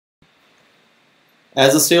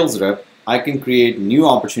As a sales rep, I can create new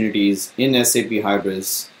opportunities in SAP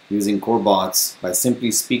Hybris using core bots by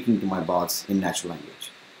simply speaking to my bots in natural language.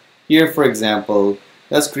 Here, for example,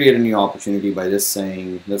 let's create a new opportunity by just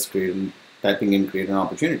saying, typing in create an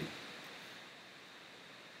opportunity.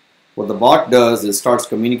 What the bot does is starts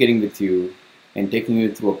communicating with you and taking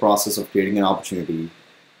you through a process of creating an opportunity.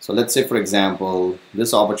 So let's say, for example,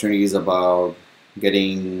 this opportunity is about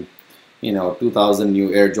getting 2,000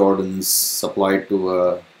 new Air Jordans supplied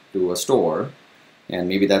to a store, and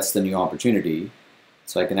maybe that's the new opportunity.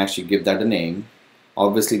 So I can actually give that a name.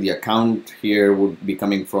 Obviously, the account here would be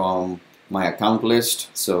coming from my account list.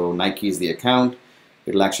 So Nike is the account.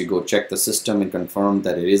 It'll actually go check the system and confirm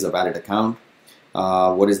that it is a valid account.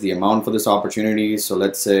 What is the amount for this opportunity? So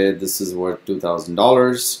let's say this is worth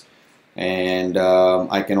 $2,000. And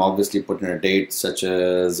I can obviously put in a date such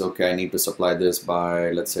as, okay, I need to supply this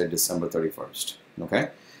by, let's say, December 31st. Okay.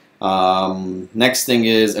 Next thing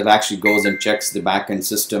is it actually goes and checks the backend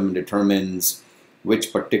system and determines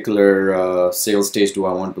which particular sales stage do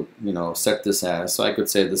I want to set this as. So I could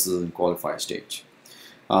say this is in qualify stage.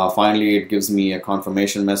 Finally, it gives me a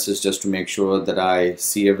confirmation message just to make sure that I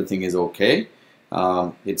see everything is okay.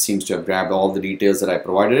 It seems to have grabbed all the details that I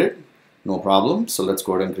provided it. No problem. So let's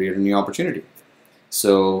go ahead and create a new opportunity.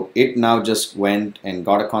 So it now just went and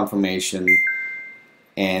got a confirmation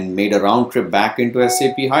and made a round trip back into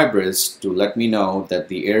SAP Hybris to let me know that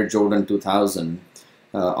the Air Jordan 2000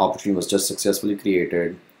 opportunity was just successfully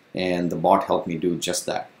created, and the bot helped me do just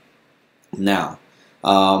that. Now,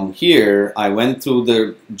 here I went through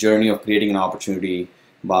the journey of creating an opportunity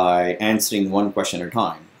by answering one question at a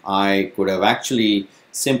time. I could have actually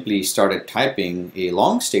simply started typing a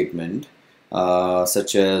long statement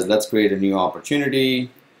such as, let's create a new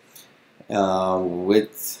opportunity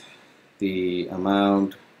with the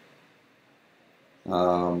amount,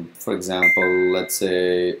 for example, let's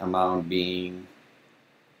say amount being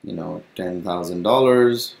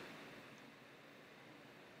 $10,000.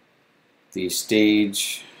 The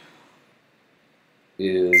stage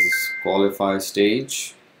is qualify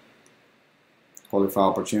stage, qualify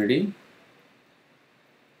opportunity.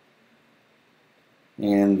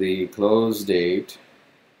 And the close date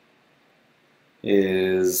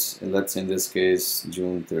is, let's say in this case,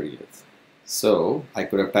 June 30th. So I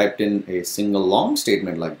could have typed in a single long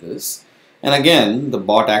statement like this. And again, the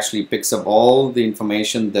bot actually picks up all the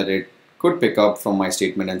information that it could pick up from my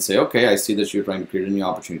statement and say, okay, I see that you're trying to create a new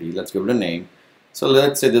opportunity. Let's give it a name. So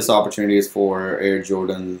let's say this opportunity is for Air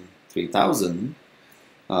Jordan 3000.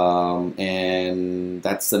 And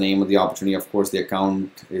that's the name of the opportunity. Of course, the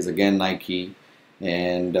account is again Nike.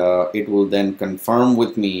 And it will then confirm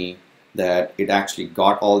with me that it actually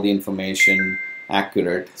got all the information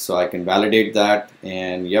accurate, so I can validate that,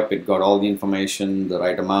 and yep, it got all the information, the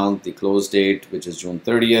right amount, the close date, which is June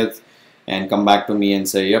 30th, and come back to me and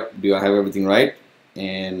say, yep, do I have everything right?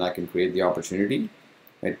 And I can create the opportunity.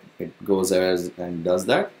 It goes as and does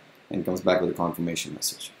that and comes back with a confirmation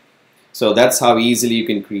message. So that's how easily you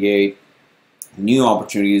can create new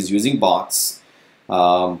opportunities using bots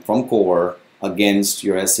from Core against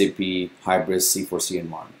your SAP Hybris C4C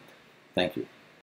environment. Thank you.